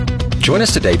Join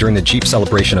us today during the Jeep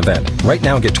Celebration event. Right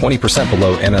now, get 20%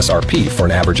 below MSRP for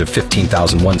an average of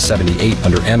 $15,178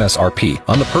 under MSRP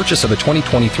on the purchase of a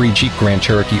 2023 Jeep Grand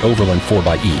Cherokee Overland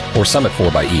 4xE or Summit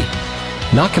 4xE.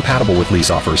 Not compatible with lease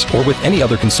offers or with any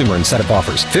other consumer incentive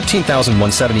offers.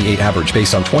 $15,178 average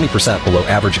based on 20% below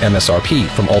average MSRP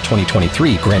from all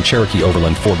 2023 Grand Cherokee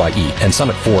Overland 4xE and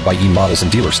Summit 4xE models in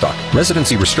dealer stock.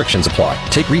 Residency restrictions apply.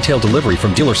 Take retail delivery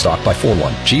from dealer stock by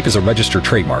 4/1. Jeep is a registered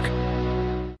trademark.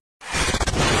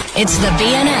 It's the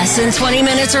BNS in 20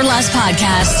 Minutes or Less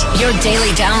podcast. Your daily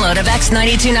download of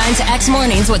X92.9's X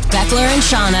Mornings with Beckler and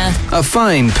Shauna. A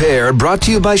fine pair brought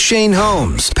to you by Shane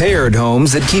Homes. Paired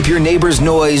homes that keep your neighbor's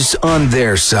noise on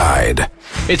their side.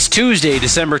 It's Tuesday,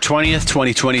 December 20th,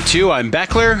 2022. I'm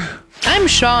Beckler. I'm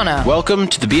Shauna. Welcome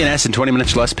to the BNS in 20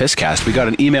 Minutes or Less Pisscast. We got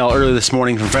an email earlier this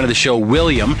morning from friend of the show,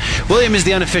 William. William is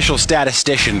the unofficial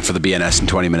statistician for the BNS in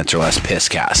 20 Minutes or Less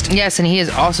Pisscast. Yes, and he is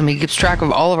awesome. He keeps track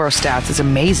of all of our stats. It's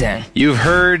amazing. You've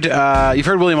heard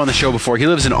William on the show before. He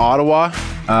lives in Ottawa,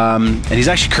 and he's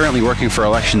actually currently working for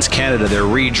Elections Canada. They're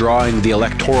redrawing the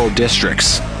electoral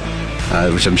districts,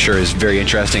 which I'm sure is very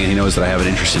interesting, and he knows that I have an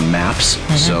interest in maps,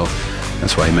 so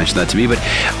that's why he mentioned that to me. But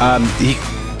he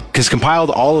has compiled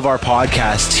all of our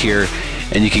podcasts here,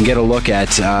 and you can get a look at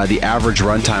the average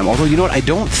runtime. Although, you know what? I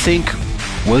don't think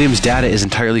William's data is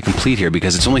entirely complete here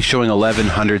because it's only showing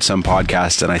 1,100 some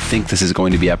podcasts, and I think this is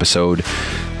going to be episode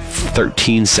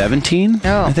 13, 17,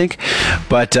 I think.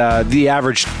 But the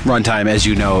average runtime, as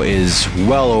you know, is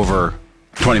well over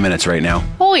 20 minutes right now.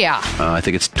 Oh, yeah. I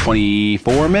think it's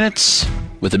 24 minutes.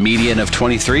 With a median of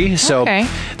 23. So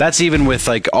that's even with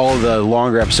like all the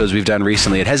longer episodes we've done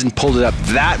recently. It hasn't pulled it up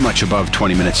that much above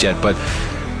 20 minutes yet, but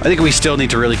I think we still need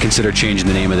to really consider changing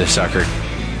the name of this sucker.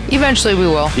 Eventually we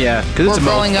will. Yeah, because it's a mouthful.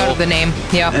 We're growing out of the name.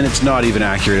 Yeah. And it's not even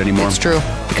accurate anymore. It's true.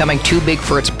 Becoming too big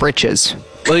for its britches.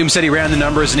 William said he ran the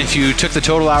numbers, and if you took the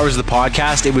total hours of the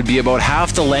podcast, it would be about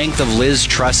half the length of Liz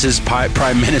Truss's prime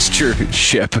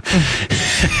ministership.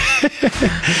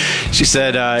 She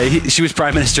said she was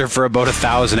prime minister for about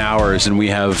 1,000 hours, and we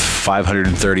have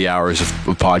 530 hours of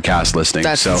podcast listening.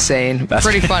 That's insane. That's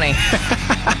pretty funny.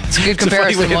 It's a good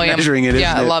comparison, William. Measuring it,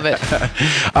 yeah, I love it.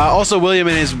 Also, William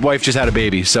and his wife just had a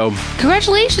baby, so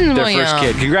congratulations, William. Their first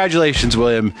kid. Congratulations,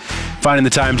 William, finding the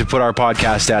time to put our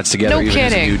podcast stats together. No even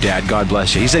kidding. As a new dad. God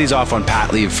bless you. He said he's off on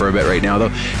pat leave for a bit right now,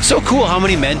 though. So cool how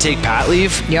many men take pat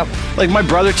leave. Yep. Like my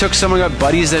brother took some. I got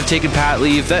buddies that have taken pat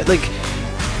leave. That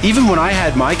even when I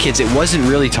had my kids, it wasn't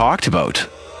really talked about.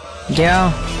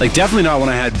 Yeah. Like definitely not when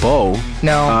I had Bo.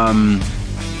 No.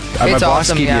 My boss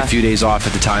awesome, gave me a few days off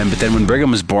at the time, but then when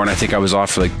Brigham was born, I think I was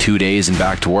off for like 2 days and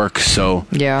back to work. So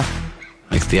yeah.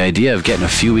 Like the idea of getting a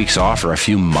few weeks off or a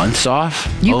few months off.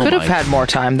 You could have had more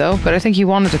time though, but I think you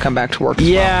wanted to come back to work as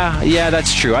well. Yeah,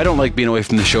 that's true. I don't like being away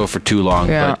from the show for too long,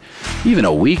 Yeah. but even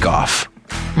a week off,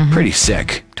 pretty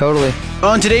sick. Totally.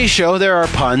 On today's show, there are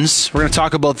puns. We're going to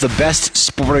talk about the best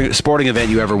sporting event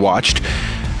you ever watched.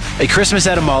 A Christmas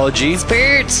etymology.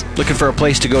 Spirits. Looking for a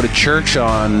place to go to church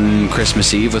on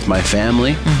Christmas Eve with my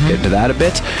family. Get into that a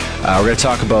bit. We're going to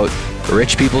talk about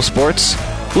rich people sports.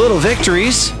 Little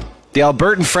victories. The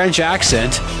Albertan French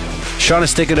accent.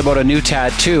 Shauna's thinking about a new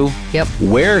tattoo. Yep.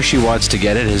 Where she wants to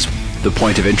get it is the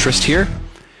point of interest here.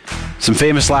 Some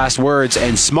famous last words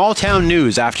and small town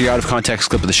news after your out of context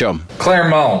clip of the show.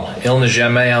 Clermont, il n'a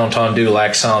jamais entendu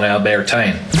l'accent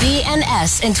albertain.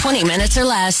 BNS in 20 minutes or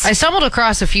less. I stumbled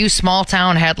across a few small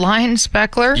town headlines,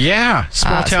 Beckler. Yeah,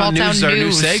 small town news is our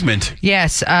new segment.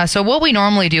 Yes, so what we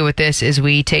normally do with this is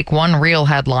we take one real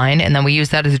headline and then we use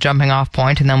that as a jumping off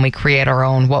point and then we create our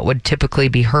own what would typically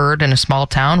be heard in a small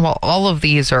town. Well, all of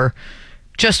these are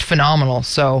just phenomenal,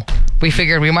 so we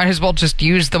figured we might as well just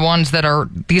use the ones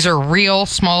these are real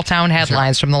small town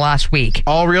headlines from the last week.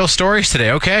 All real stories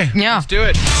today, okay. Yeah. Let's do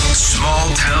it.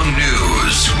 Small town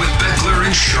news with Beckler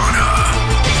and Shauna.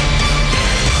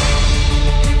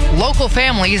 Local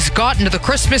families got into the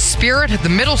Christmas spirit at the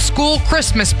middle school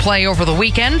Christmas play over the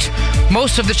weekend.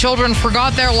 Most of the children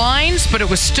forgot their lines, but it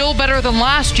was still better than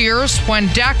last year's when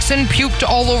Daxon puked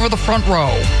all over the front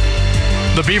row.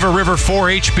 The Beaver River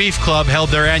 4-H Beef Club held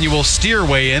their annual steer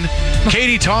weigh-in.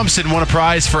 Katie Thompson won a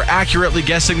prize for accurately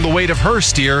guessing the weight of her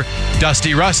steer,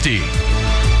 Dusty Rusty.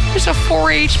 There's a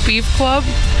 4-H Beef Club.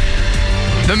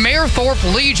 The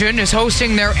Mayerthorpe Legion is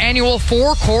hosting their annual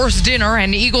 4-course dinner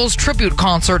and Eagles tribute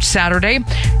concert Saturday.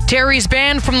 Terry's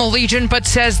banned from the Legion, but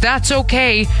says that's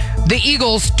okay. The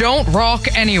Eagles don't rock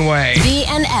anyway.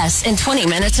 BNS in 20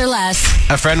 minutes or less.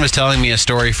 A friend was telling me a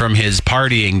story from his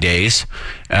partying days.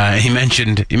 He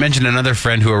mentioned another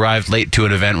friend who arrived late to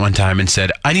an event one time and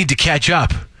said, "I need to catch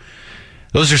up."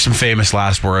 Those are some famous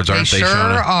last words, aren't they, sure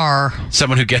Shauna? are.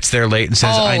 Someone who gets there late and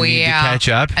says, I need to catch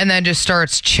up. And then just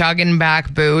starts chugging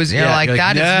back booze. You're like,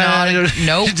 that is not...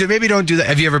 Nope. Maybe don't do that.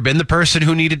 Have you ever been the person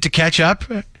who needed to catch up?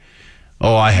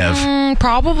 Oh, I have.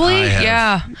 Probably, I have.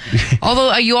 yeah.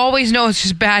 Although you always know it's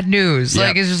just bad news. Yep.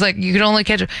 Like, it's just like, you can only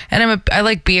catch... And I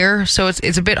like beer, so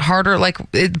it's a bit harder. Like,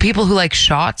 people who like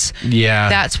shots, Yeah.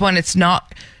 that's when it's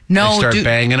not... No, They start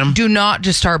banging them? Do not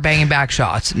just start banging back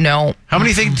shots. No. How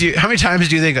many times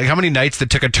do you think, like, how many nights that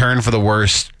took a turn for the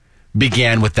worse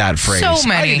began with that phrase? So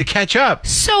many. I need to catch up.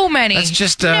 So many. That's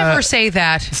just, never say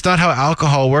that. It's not how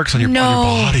alcohol works on your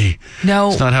body.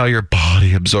 No. It's not how your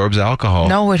body absorbs alcohol.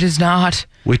 No, it is not.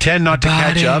 We tend not to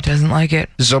catch Body up doesn't like it.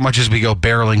 so much as we go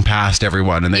barreling past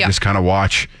everyone and they Yep. just kind of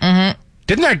watch. Mm-hmm.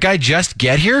 Didn't that guy just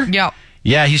get here? Yep.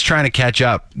 Yeah, he's trying to catch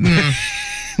up.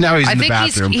 Now he's in the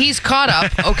bathroom. he's caught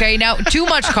up. Okay, now too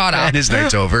much caught up. And his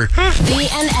night's over.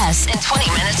 BNS in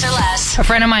 20 minutes or less. A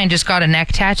friend of mine just got a neck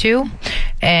tattoo,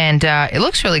 and it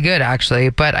looks really good, actually,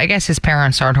 but I guess his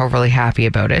parents aren't overly happy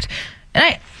about it.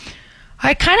 And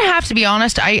I kind of have to be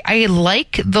honest, I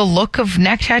like the look of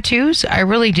neck tattoos. I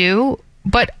really do.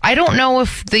 But I don't know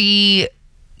if the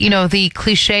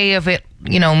cliche of it,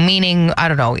 meaning, I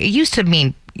don't know, it used to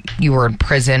mean you were in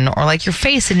prison, or like your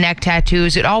face and neck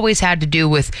tattoos. It always had to do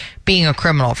with being a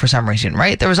criminal for some reason,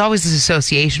 right? There was always this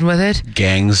association with it.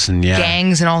 Gangs and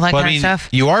all that kind of stuff.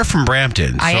 You are from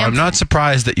Brampton, so I'm not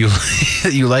surprised that you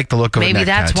like the look of a neck Maybe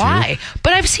that's tattoo. why.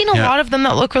 But I've seen a lot of them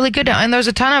that look really good now. And there's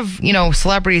a ton of,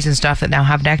 celebrities and stuff that now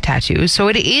have neck tattoos. So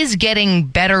it is getting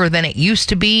better than it used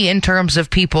to be in terms of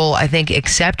people, I think,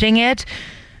 accepting it.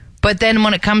 But then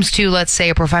when it comes to, let's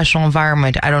say, a professional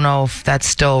environment, I don't know if that's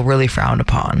still really frowned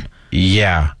upon.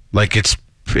 Yeah. Like it's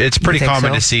pretty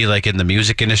common so? to see, like, in the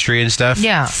music industry and stuff.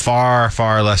 Yeah. Far,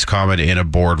 far less common in a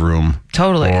boardroom.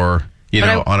 Totally. Or,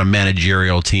 on a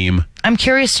managerial team. I'm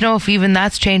curious to know if even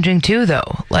that's changing too,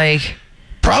 though. Like...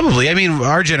 Probably. I mean,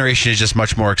 our generation is just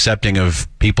much more accepting of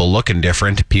people looking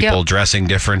different, people dressing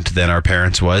different than our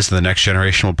parents was. The next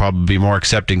generation will probably be more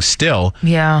accepting still.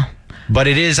 Yeah. But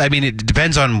it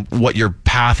depends on what your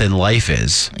path in life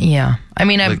is. Yeah. I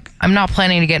mean, I'm not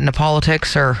planning to get into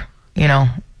politics or,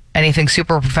 anything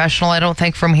super professional, I don't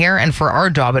think, from here. And for our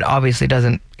job, it obviously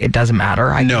doesn't matter.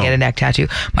 I can get a neck tattoo.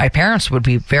 My parents would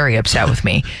be very upset with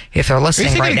me if they're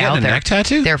listening right now. A neck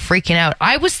tattoo? They're freaking out.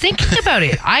 I was thinking about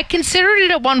it. I considered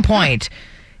it at one point.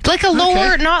 Like a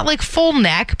lower, not like full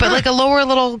neck, but like a lower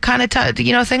little kind of,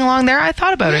 thing along there. I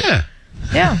thought about it.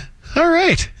 Yeah. All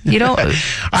right. I don't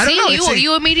know.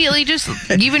 You immediately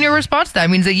just, even your response to that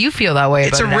means that you feel that way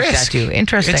about a neck tattoo.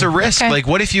 Interesting. It's a risk. Okay. Like,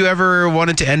 what if you ever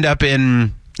wanted to end up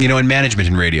in management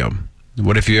in radio?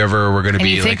 What if you ever were going to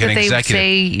be like an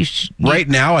executive? Right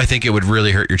now, I think it would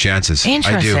really hurt your chances.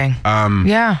 Interesting. I do.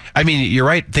 Yeah. I mean, you're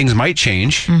right. Things might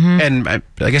change, and like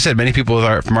I said, many people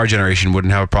from our generation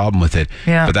wouldn't have a problem with it.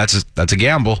 Yeah. But that's a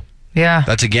gamble. Yeah.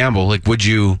 That's a gamble. Like, would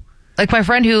you? Like my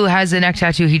friend who has a neck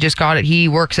tattoo, he just got it. He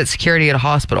works at security at a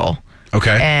hospital.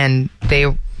 Okay. And they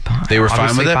were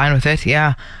fine with it? Fine with it,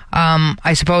 yeah.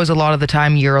 I suppose a lot of the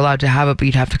time you're allowed to have it, but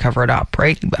you'd have to cover it up,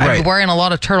 right? I'm wearing a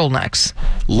lot of turtlenecks.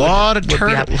 Lot of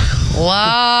turtlenecks.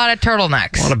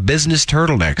 A lot of business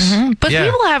turtlenecks. But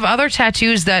people have other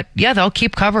tattoos that, they'll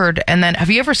keep covered. And then, have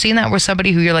you ever seen that where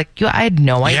somebody who you're like, I had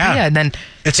no idea. And then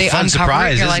it's they a fun uncover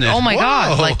surprise, it. You're isn't like, it? oh my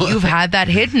God, like you've had that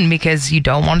hidden because you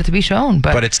don't want it to be shown.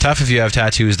 But it's tough if you have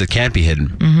tattoos that can't be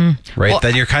hidden, right? Well,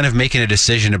 then you're kind of making a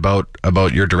decision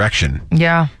about your direction.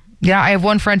 Yeah. Yeah, I have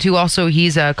one friend who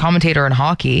he's a commentator in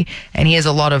hockey, and he has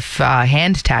a lot of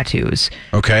hand tattoos.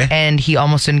 Okay. And he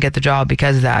almost didn't get the job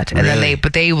because of that. And really?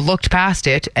 then they looked past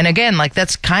it. And again, like,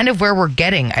 that's kind of where we're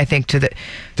getting, I think, to the...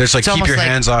 There's like, keep your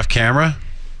hands off camera?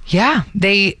 Yeah,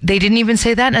 they didn't even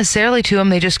say that necessarily to him.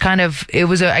 They just kind of, it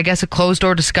was, I guess, a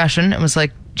closed-door discussion. It was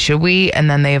like, should we? And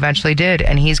then they eventually did.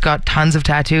 And he's got tons of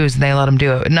tattoos, and they let him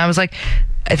do it. And I was like,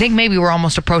 I think maybe we're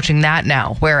almost approaching that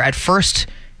now, where at first...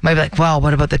 might be like, well,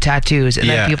 what about the tattoos? And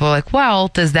then people are like, well,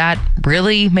 does that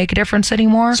really make a difference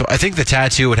anymore? So I think the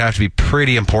tattoo would have to be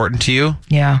pretty important to you.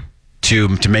 Yeah. To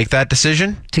make that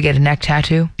decision. To get a neck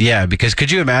tattoo? Yeah, because could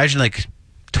you imagine, like,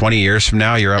 20 years from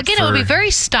now, you're up Again, it would be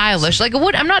very stylish. Like,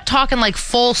 I'm not talking like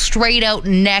full, straight out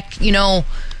neck,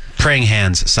 Praying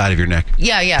hands, side of your neck.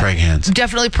 Yeah. Praying hands.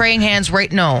 Definitely praying hands,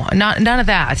 right? No, none of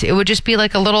that. It would just be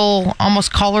like a little,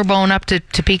 almost collarbone up to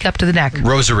peek up to the neck.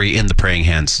 Rosary in the praying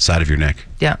hands, side of your neck.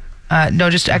 Yeah.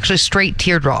 No, just actually straight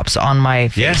teardrops on my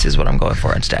face is what I'm going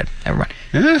for instead. Everyone.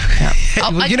 Yeah.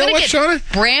 You know what, Shauna?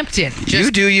 Brampton.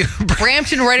 You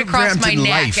Brampton right across Brampton my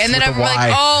neck. And then I'm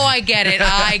like, oh, I get it.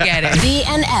 I get it.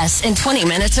 BNS in 20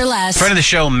 minutes or less. Friend of the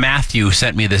show, Matthew,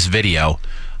 sent me this video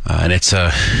And it's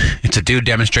a dude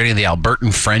demonstrating the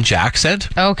Albertan French accent.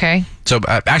 Okay. So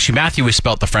actually, Matthew is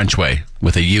spelt the French way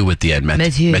with a U at the end.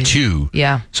 Mathieu.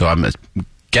 Yeah. So I'm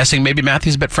guessing maybe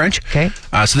Matthew's a bit French. Okay.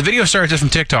 So the video starts from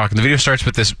TikTok, and the video starts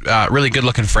with this really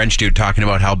good-looking French dude talking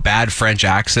about how bad French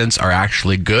accents are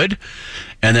actually good.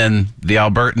 And then the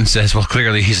Albertan says, well,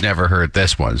 clearly he's never heard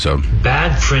this one. So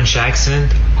Bad French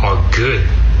accent are good.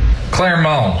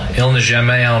 Clairement, il n'a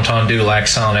jamais entendu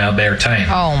l'accent albertain.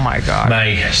 Oh my God.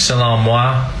 Mais selon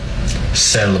moi,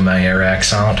 c'est le meilleur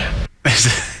accent.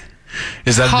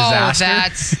 Is that a Oh,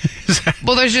 disaster?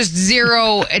 well, there's just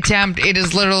zero attempt. It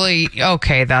is literally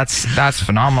okay. That's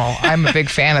phenomenal. I'm a big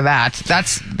fan of that.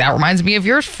 That reminds me of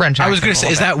your French accent. I was going to say,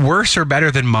 is that worse or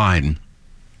better than mine?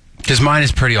 Because mine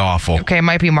is pretty awful. Okay, it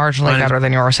might be marginally better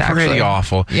than yours, actually. Pretty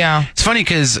awful. Yeah. It's funny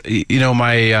because,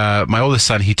 my oldest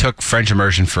son, he took French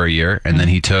immersion for a year, and then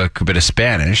he took a bit of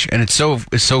Spanish, and it's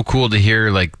so cool to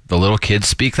hear, like, the little kids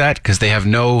speak that, because they have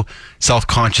no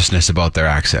self-consciousness about their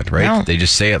accent, right? No. They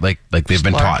just say it like they've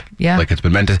been learn. taught. Yeah. Like it's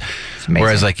been meant to. amazing.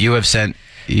 Whereas, like, you've sent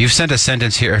a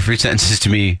sentence here, 3 sentences to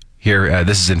me here,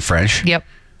 this is in French. Yep.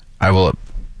 I will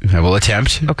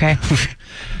attempt. Okay.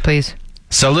 Please.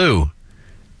 Salut.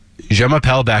 Je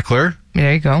m'appelle Beckler.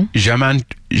 There you go. Je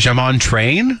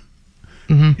m'entraîne.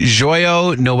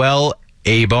 Joyeux Noël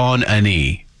et bonne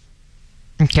année.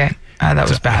 Okay. That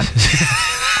was bad.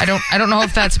 I don't know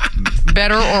if that's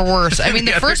better or worse. I mean,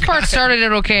 the first part started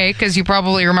out okay because you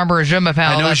probably remember Je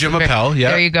m'appelle. I know Je m'appelle,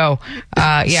 yeah. There you go.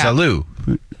 Yeah. Salut.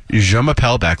 Je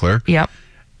m'appelle Beckler. Yep.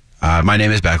 My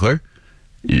name is Beckler.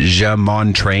 Je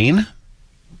m'entraîne.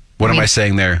 What am I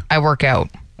saying there? I work out.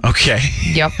 Okay.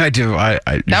 Yep. I do.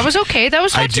 That was okay. That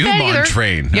was not I too do bad either.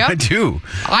 train. Yep. I do.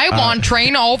 I want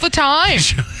train all the time.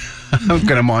 I'm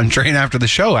going to train after the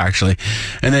show, actually.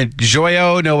 And then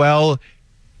Joyeux Noël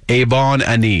et bonne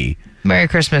année. Merry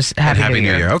Christmas, Happy New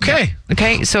Year. Okay.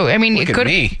 Okay, so I mean, Look it at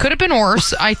me. could have been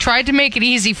worse. I tried to make it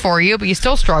easy for you, but you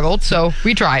still struggled, so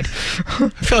we tried. I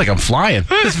feel like I'm flying.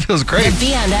 This feels great. The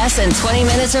BNS in 20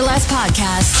 minutes or less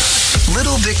podcast.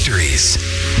 Little victories.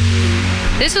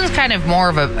 This one's kind of more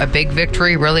of a big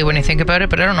victory, really, when you think about it,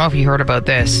 but I don't know if you heard about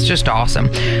this. It's just awesome.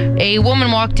 A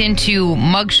woman walked into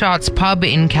Mugshots Pub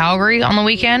in Calgary on the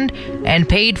weekend and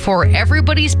paid for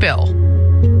everybody's bill.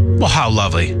 Well, how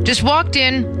lovely. Just walked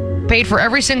in, paid for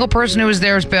every single person who was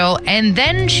there's bill, and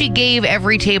then she gave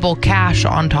every table cash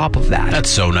on top of that. That's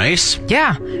so nice.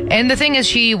 Yeah. And the thing is,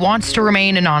 she wants to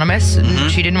remain anonymous.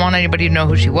 She didn't want anybody to know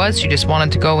who she was. She just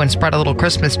wanted to go and spread a little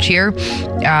Christmas cheer.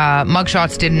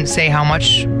 Mugshots didn't say how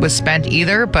much was spent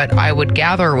either, but I would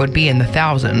gather it would be in the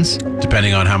thousands.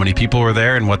 Depending on how many people were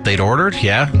there and what they'd ordered,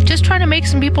 yeah. Just trying to make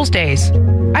some people's days.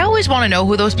 I always want to know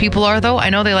who those people are, though. I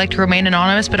know they like to remain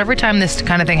anonymous, but every time this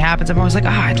kind of thing happens, I'm always like,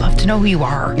 I'd love to know who you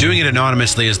are. Doing it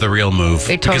anonymously is the real move.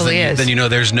 It Because totally then, is. Then you know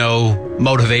there's no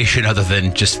motivation other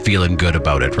than just feeling good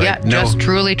about it, right? Yeah, no, just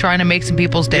truly trying to make some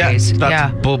people's days. not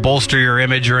Yeah. to bolster your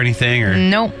image or anything. Or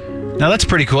Nope. Now that's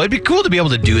pretty cool. It'd be cool to be able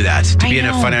to do that. To I be in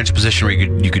a know. financial position where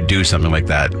you could do something like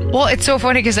that. Well, it's so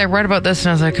funny because I read about this and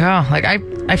I was like, oh, like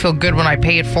I feel good when I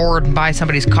pay it forward and buy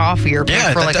somebody's coffee or pay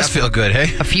Yeah, for that like does feel good,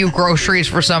 hey? a few groceries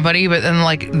for somebody. But then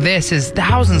like this is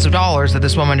thousands of dollars that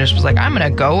this woman just was like, I'm going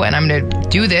to go and I'm going to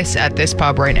do this at this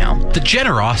pub right now. The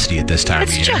generosity at this time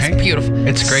It's of year, just hey? beautiful.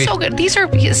 It's great. So good. These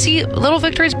are, you see, little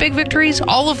victories, big victories,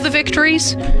 all of the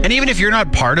victories. And even if you're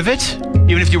not part of it,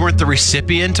 even if you weren't the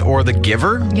recipient or the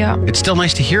giver, Yeah. it's still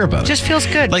nice to hear about. It just feels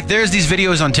good. Like there's these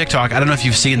videos on TikTok. I don't know if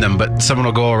you've seen them, but someone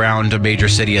will go around a major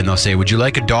city and they'll say, "Would you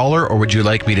like $1 or would you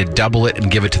like me to double it and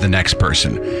give it to the next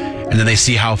person?" And then they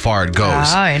see how far it goes.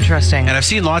 Ah, interesting. And I've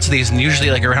seen lots of these, and usually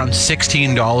like around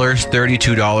 $16,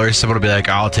 $32, someone will be like,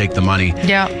 "I'll take the money."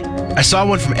 Yeah. I saw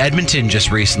one from Edmonton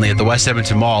just recently at the West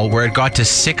Edmonton Mall where it got to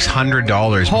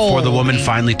 $600 before the woman Holy.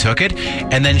 finally took it,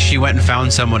 and then she went and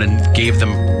found someone and gave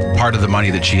them part of the money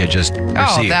that she had just received.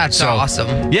 Oh, that's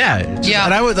awesome. Yeah, Yeah.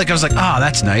 And I was like, oh,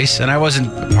 that's nice, and I wasn't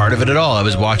a part of it at all. I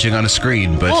was watching on a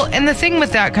screen, but Well, and the thing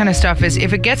with that kind of stuff is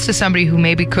if it gets to somebody who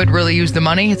maybe could really use the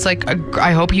money, it's like,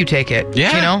 I hope you take it.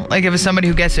 Yeah. You know, like if it's somebody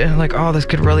who gets it and like, oh, this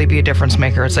could really be a difference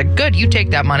maker. It's like, good, you take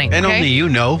that money. and okay? only you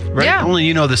know, right? Yeah. Only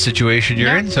you know the situation you're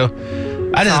Yeah. in. So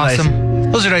that is awesome.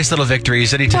 nice. Those are nice little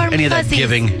victories. Any of that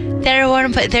giving. They're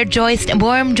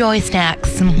warm joy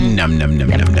snacks. Num num num num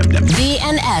num num.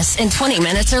 BNS in 20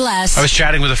 minutes or less. I was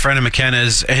chatting with a friend of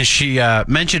McKenna's, and she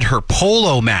mentioned her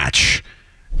polo match,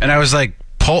 and I was like,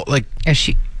 Is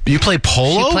she you play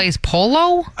polo? She plays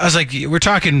polo? I was like, we're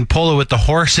talking polo with the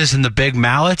horses and the big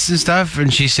mallets and stuff,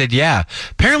 and she said, yeah.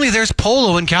 Apparently, there's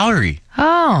polo in Calgary.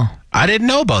 Oh. I didn't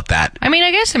know about that. I mean,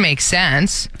 I guess it makes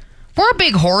sense. We're a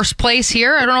big horse place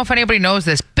here. I don't know if anybody knows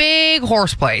this. Big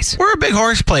horse place. We're a big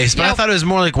horse place, but Yeah. I thought it was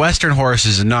more like Western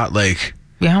horses and not like...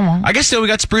 Yeah, well, I guess still we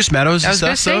got Spruce Meadows I and was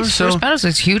going stuff. to say, Spruce Meadows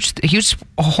is huge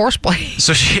horse place.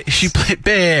 So she played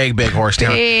big horse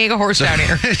town. Big horse down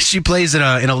here. She plays in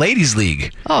a ladies'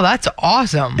 league, Oh, that's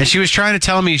awesome. and she was trying to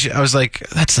tell me. I was like,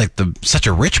 "That's like such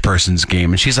a rich person's game,"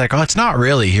 and she's like, "Oh, it's not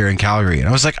really here in Calgary." And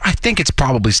I was like, "I think it's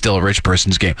probably still a rich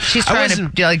person's game." She's I trying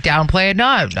wasn't- to like downplay it. No.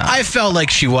 I felt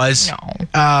like she was.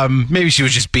 No. Maybe she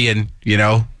was just being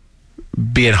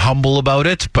humble about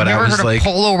it. But You I ever was heard like, of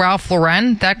Polo Ralph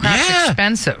Lauren? That crap's Yeah.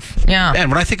 expensive. Yeah. man,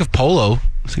 when I think of polo,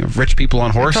 I think of rich people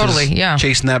on horses, Totally, yeah.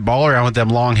 chasing that ball around with them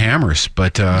long hammers.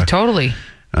 But Totally.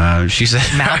 she said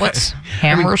Mallets,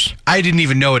 hammers. I didn't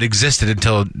even know it existed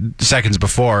until seconds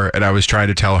before, and I was trying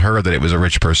to tell her that it was a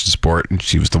rich person sport, and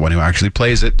she was the one who actually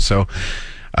plays it. So,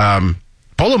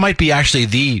 polo might be actually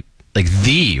the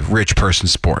rich person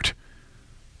sport.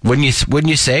 Wouldn't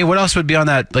you say? What else would be on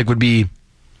that? Like, would be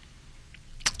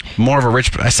more of a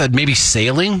rich? I said maybe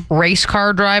sailing. Race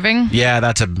car driving. Yeah,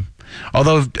 that's a.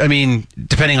 Although, I mean,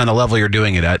 depending on the level you're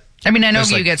doing it at. I mean, I know There's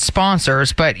you like- get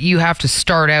sponsors, but you have to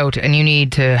start out and you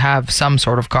need to have some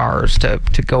sort of cars to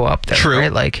go up there. True.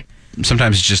 Right? Like,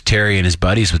 Sometimes it's just Terry and his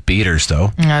buddies with beaters,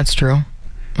 though. that's true.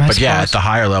 But yeah, at the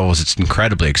higher levels, it's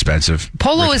incredibly expensive.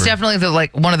 Polo Rich is per- definitely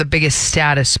one of the biggest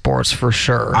status sports for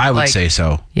sure. I would Like, say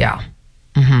so. Yeah.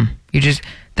 You just,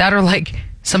 that or like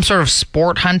some sort of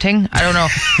sport hunting. I don't know.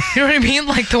 You know what I mean?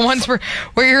 Like the ones where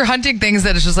you're hunting things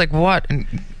that it's just like, what? And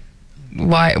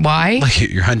why? Like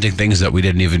you're hunting things that we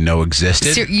didn't even know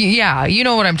existed. Yeah, you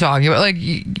know what I'm talking about. Like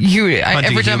Hunting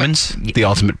every time humans, the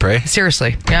ultimate prey.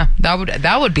 seriously, yeah,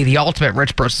 that would be the ultimate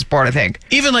rich person sport, I think.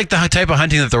 Even like the type of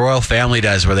hunting that the royal family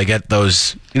does, where they get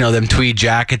those, them tweed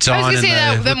jackets I was on gonna and say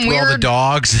that, with them all the weird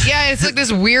dogs, Yeah, it's like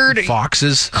this weird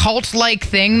foxes. cult-like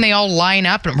thing. They all line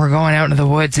up and we're going out into the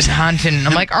woods and hunting.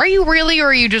 I'm like, are you really, or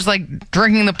are you just like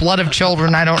drinking the blood of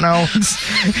children? I don't know.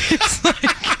 It's like,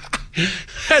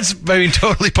 That's,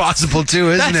 totally possible too,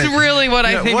 isn't that's it? really what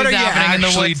I think What is are you happening in the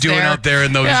actually woods doing there. out there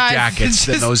in those Yeah, it's jackets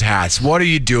and just- those hats? What are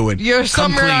you doing? You're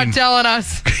somewhere clean. not telling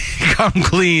us. Come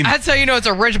clean. That's how you know it's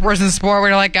a rich person sport. Where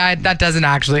you're like, that doesn't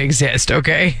actually exist.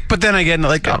 Okay, But then again,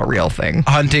 like not a real thing.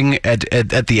 hunting at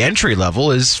the entry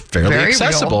level is fairly Very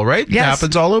accessible, real. right? Yes. It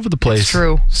happens all over the place.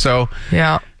 true. So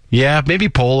Yeah, yeah, maybe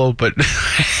polo, but I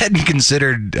hadn't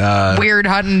considered weird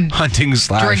hunting, hunting /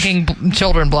 drinking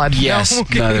children blood. Yes. No,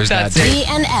 okay, No, there's that's that. it.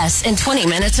 BNS in 20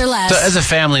 minutes or less. So as a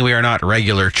family, we are not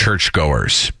regular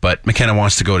churchgoers, but McKenna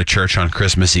wants to go to church on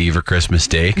Christmas Eve or Christmas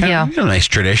Day. Yeah. Nice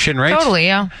tradition, right? Totally,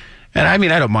 yeah. And I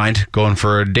mean, I don't mind going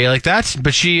for a day like that,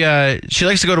 but she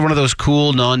likes to go to one of those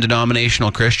cool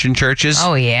non-denominational Christian churches.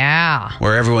 Oh yeah.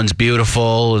 Where everyone's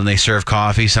beautiful and they serve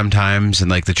coffee sometimes,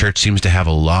 and like the church seems to have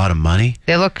a lot of money.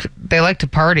 They like to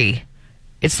party.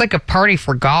 It's like a party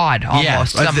for God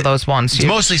almost. like Some of those ones. It's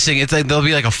mostly singing. It's like there'll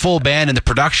be like a full band, and the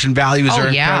production values Oh, are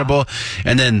yeah. incredible.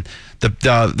 And then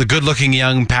the good-looking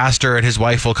young pastor and his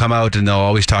wife will come out, and they'll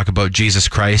always talk about Jesus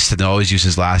Christ, and they'll always use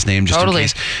his last name just Totally. in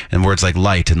case. And words like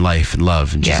light and life and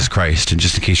love and Yeah. Jesus Christ, and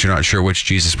just in case you're not sure which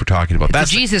Jesus we're talking about. The That's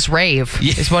Jesus rave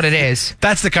is what it is.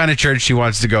 that's the kind of church she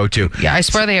wants to go to. Yeah, I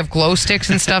swear they have glow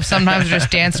sticks and stuff. Sometimes they're just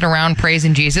dancing around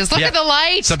praising Jesus. Look Yeah. at the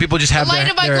light. Some people just have the light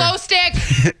their- of my their- glow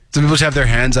stick. Some people just have their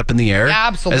hands up in the air Yeah,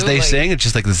 as absolutely. they sing. It's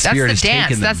just like the That's spirit the is dance.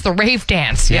 taking them. That's the rave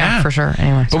dance. Yeah, for sure.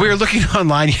 Anyway. But we were looking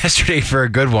online yesterday for a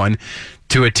good one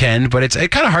to attend, but it's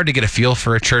kind of hard to get a feel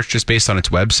for a church just based on its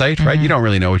website, right? Mm-hmm. You don't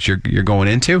really know what you're going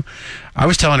into. I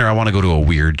was telling her I want to go to a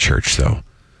weird church, though.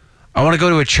 I want to go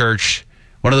to a church,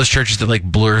 one of those churches that like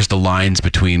blurs the lines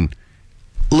between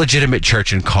legitimate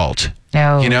church and cult.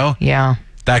 Oh, You know? Yeah.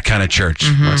 That kind of church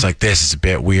Mm-hmm. where it's like, this is a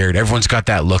bit weird. Everyone's got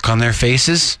that look on their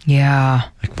faces. Yeah.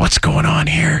 Like, what's going on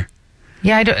here?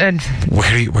 Yeah. I don't.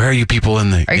 Where are you people in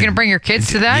the... Are you going to bring your kids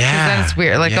to that? 'Cause Yeah, then it's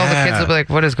weird. Like all the kids yeah. will be like,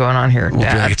 "What is going on here, We'll be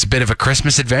Dad? like, it's a bit of a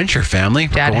Christmas adventure, family.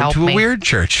 We're Dad, going help to a me." weird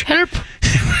church. Help."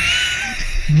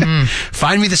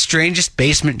 Find me the strangest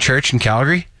basement church in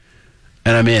Calgary,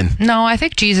 and I'm in. No, I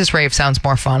think Jesus rave sounds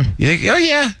more fun. You think? Oh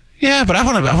yeah, but I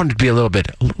want to be a little bit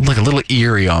like a little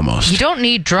eerie almost. You don't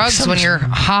need drugs when you're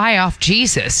high off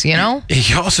Jesus, you know?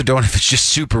 You also don't if it's just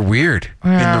super weird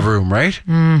in the room, right?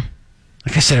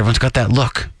 Like I said, everyone's got that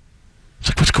look. It's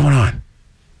like, what's going on?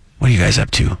 What are you guys up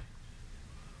to?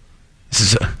 This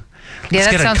is let's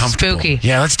that get sounds uncomfortable. spooky.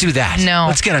 Yeah, let's do that. No.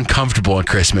 Let's get uncomfortable on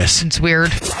Christmas. It's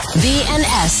weird.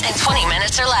 BNS in 20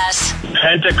 minutes or less.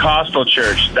 Pentecostal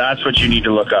church. That's what you need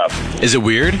to look up. Is it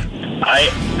weird?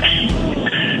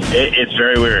 It's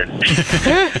very weird.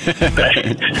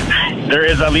 There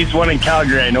is at least one in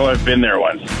Calgary. I know I've been there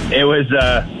once. It was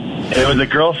It was a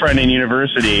girlfriend in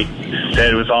university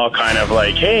that was all kind of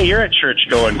like, hey, you're a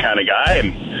church-going kind of guy,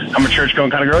 and I'm a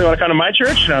church-going kind of girl. You want to come to my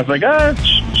church? And I was like,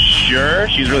 sure.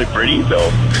 She's really pretty,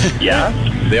 so yeah.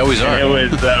 They always are. And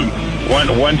it was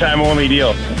one-time only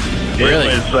deal. Really?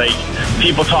 It was like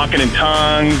people talking in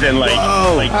tongues and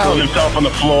throwing themselves on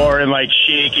the floor and like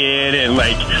shaking and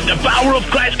like the power of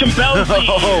Christ compels me.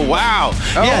 Oh wow!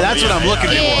 Yeah, that's what I'm looking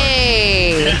for.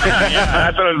 Yay!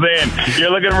 That's what I'm saying. You're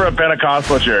looking for a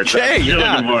Pentecostal church. That's what you're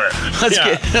looking for.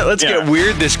 Let's get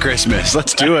weird this Christmas.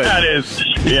 Let's do it. That's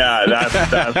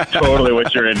totally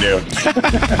what you're into.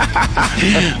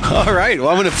 All right. Well,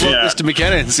 I'm going to float this to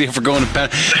McKenna and see if we're going to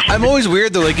Pen. I'm always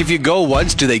weird though. Like if you go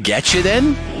once, do they get you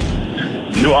then?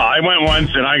 Well, I went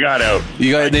once and I got out.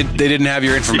 They didn't have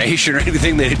your information or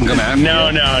anything? They didn't come after you? No.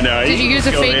 Did you use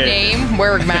a fake name?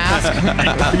 Wear a mask?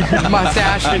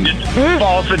 Mustache? And just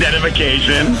false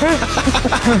identification.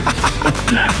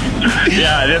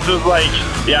 This was like,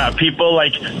 people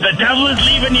like, the devil is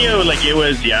leaving you. Like it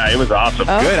was awesome.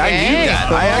 Okay, good, I need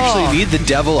that. cool. I actually need the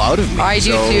devil out of me. I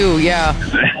do too, yeah.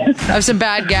 I have some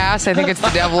bad gas. I think it's the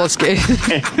devil escaping.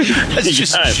 That's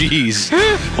just jeez.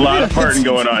 A lot of farting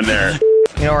going on there.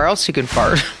 You know where else you can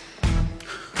fart?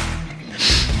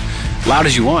 Loud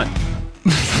as you want.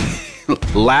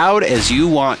 Loud as you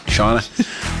want, Shauna.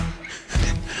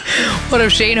 One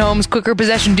of Shane Holmes' quicker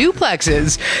possession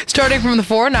duplexes. Starting from the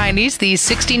 490s, these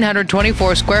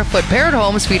 1,624 square foot paired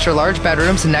homes feature large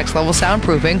bedrooms and next level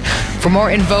soundproofing. For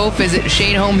more info, visit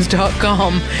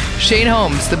ShaneHomes.com. Shane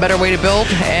Holmes, the better way to build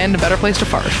and a better place to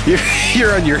fart.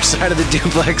 You're on your side of the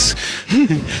duplex.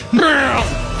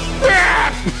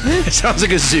 It sounds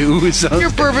like a zoo.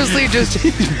 You're purposely just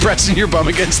pressing your bum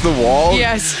against the wall.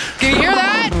 Yes. Can you hear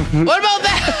that? What about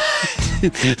that?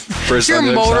 You're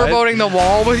motorboating the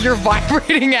wall with your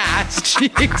vibrating ass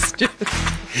cheeks.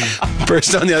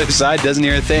 Person on the other side doesn't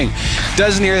hear a thing.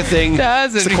 Doesn't hear a thing.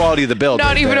 It's the quality of the build.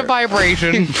 Not even a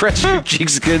vibration. Press your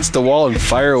cheeks against the wall and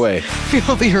fire away.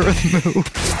 Feel the earth move.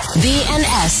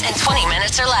 BNS in 20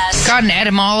 minutes or less. Got an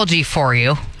etymology for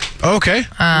you. Okay.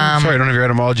 Sorry, I don't have your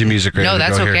etymology music ready. No, to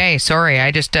that's go okay. Here. Sorry.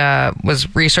 I just was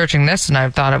researching this and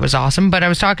I thought it was awesome. But I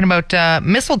was talking about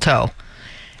mistletoe.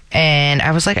 And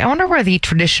I was like, I wonder where the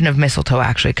tradition of mistletoe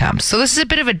actually comes. So this is a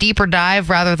bit of a deeper dive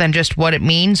rather than just what it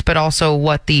means, but also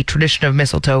what the tradition of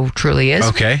mistletoe truly is.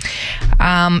 Okay.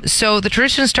 So the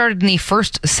tradition started in the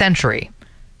 1st century.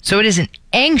 So it is an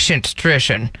ancient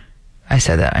tradition. I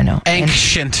said that, I know.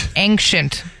 Ancient.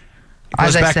 Ancient.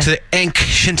 Goes back to the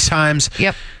ancient times.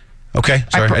 Yep. Okay,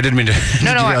 sorry, I didn't mean to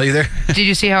derail you there. Did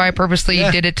you see how I purposely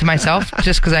did it to myself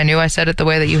just because I knew I said it the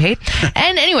way that you hate?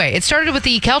 And anyway, it started with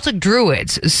the Celtic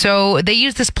Druids. So they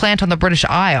used this plant on the British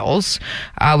Isles,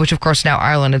 which of course now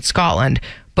Ireland and Scotland.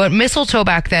 But mistletoe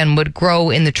back then would grow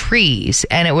in the trees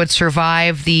and it would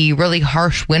survive the really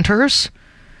harsh winters.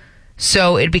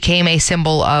 So it became a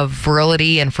symbol of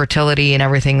virility and fertility and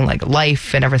everything, like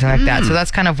life and everything like that. So that's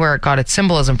kind of where it got its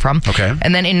symbolism from. Okay.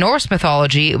 And then in Norse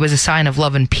mythology, it was a sign of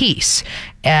love and peace.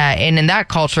 And in that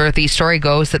culture, the story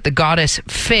goes that the goddess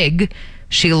Frigg,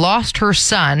 she lost her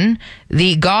son,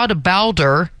 the god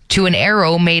Balder, to an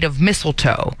arrow made of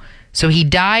mistletoe. So he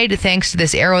died thanks to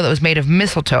this arrow that was made of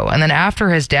mistletoe. And then after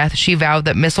his death, she vowed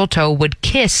that mistletoe would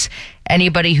kiss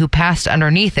anybody who passed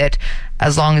underneath it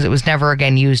as long as it was never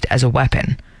again used as a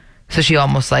weapon. So she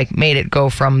almost like made it go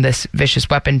from this vicious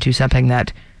weapon to something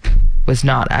that was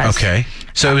not as... Okay.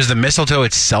 So it was the mistletoe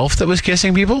itself that was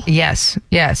kissing people? Yes.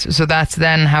 So that's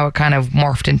then how it kind of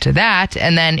morphed into that.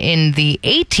 And then in the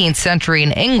 18th century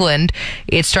in England,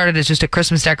 it started as just a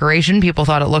Christmas decoration. People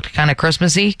thought it looked kind of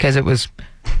Christmassy because it was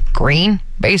green,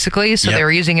 basically. So they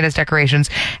were using it as decorations.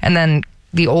 And then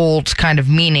the old kind of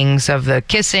meanings of the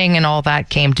kissing and all that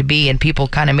came to be, and people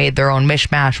kind of made their own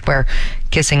mishmash where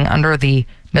kissing under the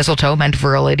mistletoe meant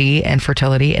virility and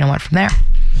fertility, and it went from there.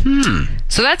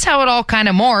 So that's how it all kind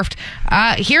of morphed.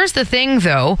 Here's the thing,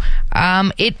 though.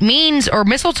 It means, or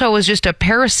mistletoe is just a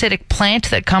parasitic plant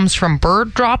that comes from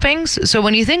bird droppings. So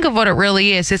when you think of what it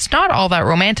really is, it's not all that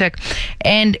romantic.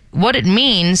 And what it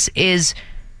means is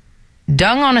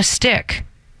dung on a stick.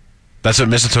 That's what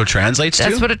mistletoe translates to?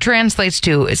 That's what it translates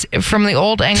to. It's from the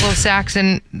old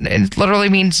Anglo-Saxon. It literally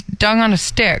means dung on a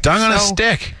stick. Dung on a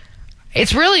stick.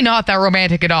 It's really not that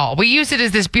romantic at all. We use it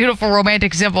as this beautiful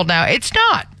romantic symbol now. It's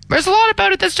not. There's a lot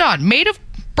about it that's not. Made of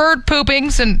bird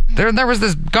poopings, and there was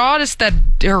this goddess that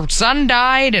her son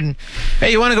died, and...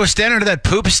 Hey, you want to go stand under that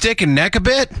poop stick and neck a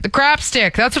bit? The crap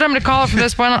stick. That's what I'm going to call it from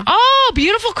this point on. Oh,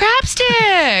 beautiful crap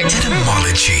stick!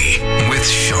 Etymology with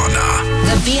Shauna.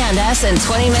 The BNS in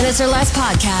 20 minutes or less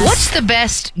podcast. What's the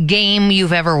best game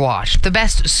you've ever watched? The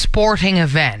best sporting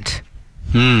event?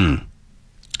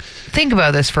 think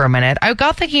about this for a minute. I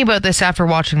got thinking about this after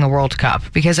watching the World Cup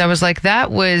because I was like,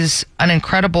 that was an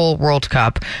incredible World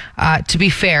Cup. To be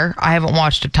fair, I haven't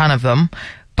watched a ton of them,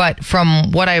 but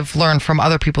from what I've learned from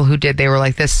other people who did, they were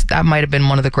like, that might have been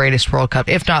one of the greatest World Cup,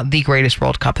 if not the greatest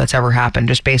World Cup that's ever happened,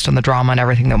 just based on the drama and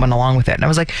everything that went along with it. And I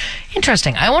was like,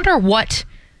 interesting. I wonder what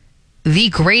the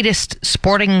greatest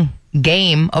sporting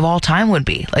game of all time would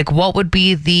be. Like, what would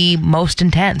be the most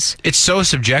intense? It's so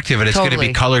subjective, and it's going to Totally.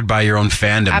 be colored by your own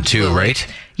fandom Absolutely. too, right?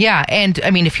 Yeah, and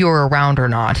I mean, if you were around or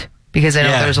not, because I know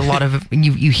Yeah. there's a lot of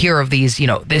you hear of these,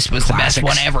 this was the best Classics.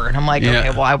 one ever, and I'm like, Yeah. okay,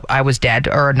 well, I was dead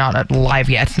or not alive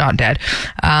yet, not dead.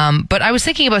 But I was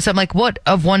thinking about something like, what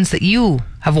of ones that you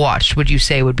have watched would you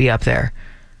say would be up there?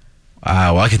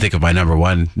 Well, I can think of my number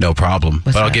one, no problem.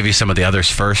 What's But I'll that? give you some of the others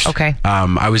first. Okay.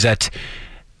 I was at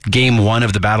Game 1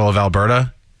 of the Battle of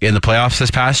Alberta in the playoffs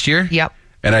this past year. Yep.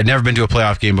 And I'd never been to a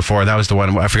playoff game before. That was the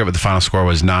one, I forget what the final score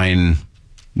was, 9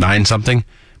 something.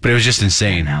 But it was just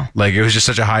insane. I know. Like, it was just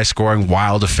such a high-scoring,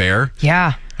 wild affair.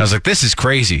 Yeah. I was like, this is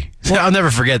crazy. I'll never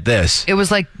forget this. It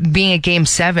was like being at Game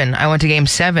 7. I went to Game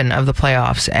 7 of the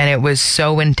playoffs, and it was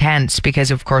so intense because,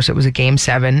 of course, it was a Game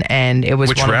 7, and it was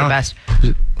Which one round? of the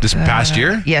best. This past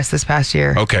year? Yes, this past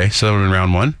year. Okay, so that would have been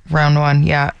round 1. Round 1,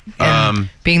 yeah. And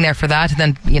being there for that,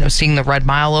 and then, seeing the Red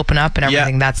Mile open up and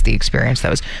everything, that's the experience. That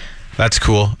was... That's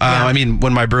cool. Yeah. I mean,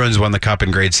 when my Bruins won the Cup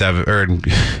in Grade 7 or in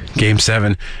Game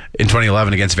 7 in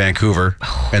 2011 against Vancouver,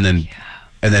 and then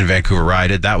Vancouver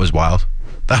rioted, that was wild.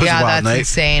 That was a wild that's night.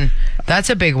 insane. That's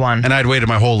a big one. And I'd waited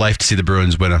my whole life to see the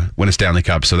Bruins win a Stanley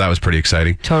Cup, so that was pretty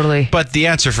exciting. Totally. But the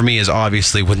answer for me is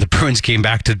obviously when the Bruins came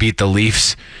back to beat the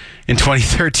Leafs in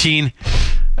 2013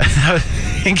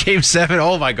 in Game 7.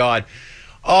 Oh my God.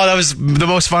 Oh, that was the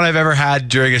most fun I've ever had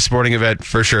during a sporting event,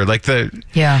 for sure. Like I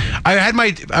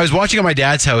was watching at my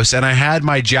dad's house, and I had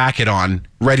my jacket on,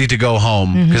 ready to go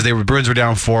home because Bruins were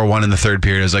down 4-1 in the third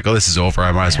period. I was like, "Oh, this is over.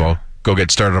 I might as well go get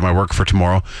started on my work for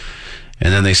tomorrow."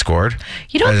 And then they scored,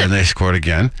 and then they scored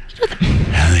again,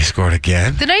 and they scored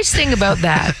again. The nice thing about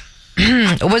that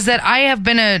was that I have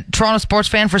been a Toronto sports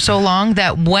fan for so long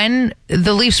that when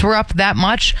the Leafs were up that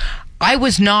much, I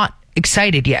was not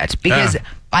excited yet because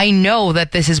I know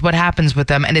that this is what happens with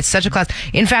them, and it's such a class.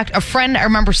 In fact, a friend I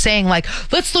remember saying, like,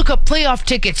 let's look up playoff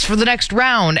tickets for the next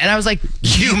round, and I was like,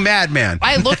 you madman.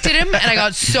 I looked at him and I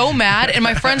got so mad, and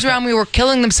my friends around me were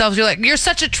killing themselves. You're like, you're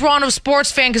such a Toronto sports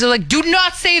fan, because they're like, do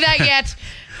not say that yet.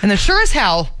 And they're sure as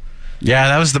hell. Yeah,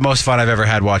 that was the most fun I've ever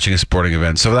had watching a sporting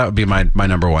event. So that would be my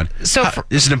number one. So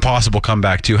it's an impossible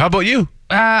comeback too. How about you?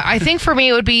 I think for me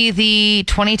it would be the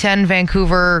 2010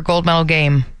 Vancouver gold medal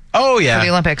game. Oh, yeah. For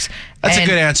the Olympics. That's And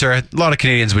a good answer. A lot of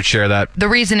Canadians would share that. the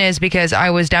reason is because I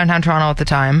was downtown Toronto at the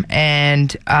time,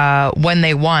 and when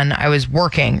they won, I was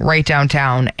working right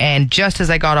downtown, and just as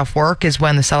I got off work is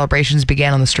when the celebrations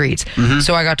began on the streets.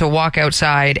 So I got to walk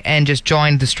outside and just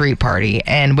join the street party,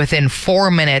 and within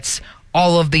 4 minutes,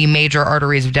 all of the major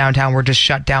arteries of downtown were just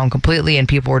shut down completely, and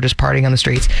people were just partying on the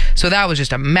streets. So that was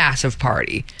just a massive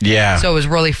party. Yeah. So it was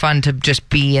really fun to just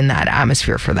be in that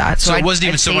atmosphere for that. So it I'd- wasn't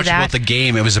even I'd so say much that. about the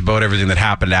game. It was about everything that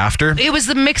happened after. It was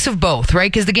the mix of both, right?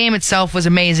 Because the game itself was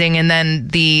amazing, and then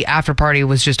the after party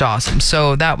was just awesome.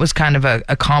 So that was kind of a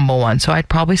combo one. So I'd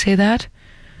probably say that.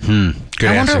 Good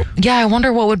I answer. wonder. Yeah, I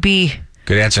wonder what would be.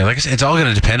 Good answer. Like I said, it's all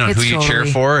going to depend on It's who you cheer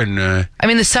totally- for. And I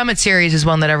mean, the Summit Series is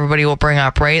one that everybody will bring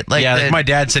up, right? Like yeah, the- like my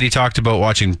dad said he talked about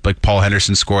watching like Paul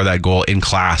Henderson score that goal in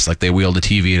class. Like they wheeled a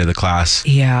TV into the class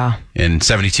yeah, in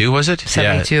 72, was it?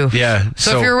 72. Yeah.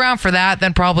 So if you're around for that,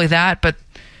 then probably that. But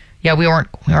yeah, we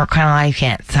weren't kind of like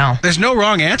it. So there's no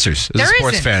wrong answers as There a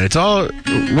sports isn't. fan. It's all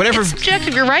whatever. it's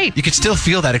subjective. You're right. You can still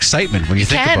feel that excitement when you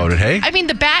think Can. about it. Hey. I mean,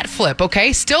 the bat flip.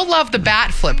 Okay, still love the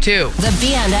bat flip too. The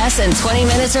BNS in 20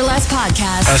 minutes or less I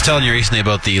podcast. was telling you recently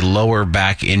about the lower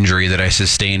back injury that I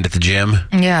sustained at the gym.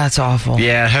 Yeah, it's awful.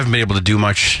 Yeah, I haven't been able to do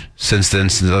much since then,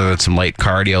 other than some light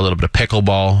cardio, a little bit of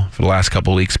pickleball for the last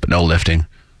couple of weeks, but no lifting.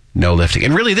 No lifting.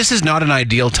 And really, this is not an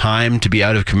ideal time to be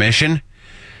out of commission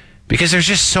because there's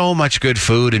just so much good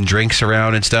food and drinks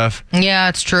around and stuff. Yeah,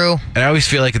 it's true. And I always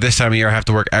feel like at this time of year, I have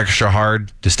to work extra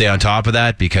hard to stay on top of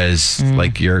that because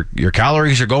like your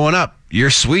calories are going up. Your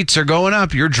sweets are going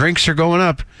up. Your drinks are going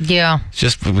up. Yeah. It's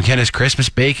just McKenna's Christmas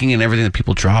baking and everything that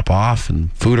people drop off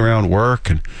and food around work.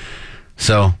 And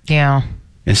so Yeah.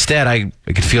 instead, I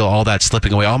could feel all that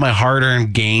slipping away. All my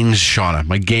hard-earned gains, Shauna.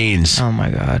 My gains. Oh my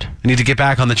God. I need to get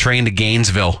back on the train to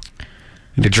Gainesville. I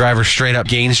need to drive her straight up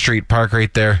Gaines Street, park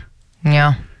right there.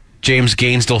 Yeah. James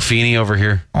Gaines Dolfini over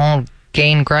here. Oh,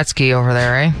 Gain Gretzky over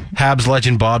there, eh? Habs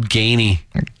legend Bob Gainey.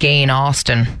 Gain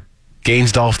Austin.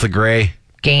 Gaines Dolph the Gray.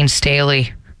 Gain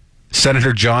Staley.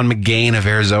 Senator John McGain of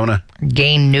Arizona.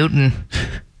 Gain Newton.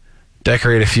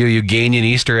 Decorate a few Euganian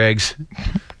Easter eggs.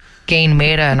 Gain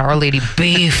Maida and Our Lady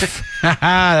Beef.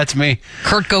 That's me.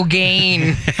 Kurt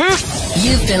Cobain.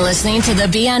 You've been listening to the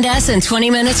B&S in 20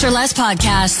 Minutes or Less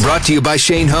podcast. Brought to you by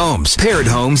Shane Homes. Paired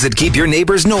homes that keep your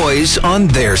neighbor's noise on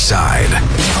their side.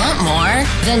 Want more?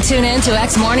 Then tune in to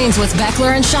X Mornings with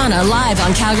Beckler and Shauna live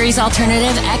on Calgary's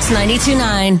alternative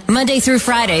X92.9. Monday through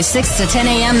Friday, 6 to 10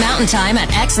 a.m. Mountain Time at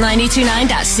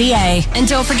x929.ca. And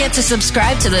don't forget to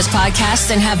subscribe to this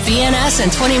podcast and have B&S in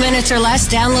 20 Minutes or Less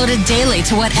downloaded daily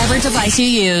to whatever device you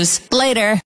use. Later.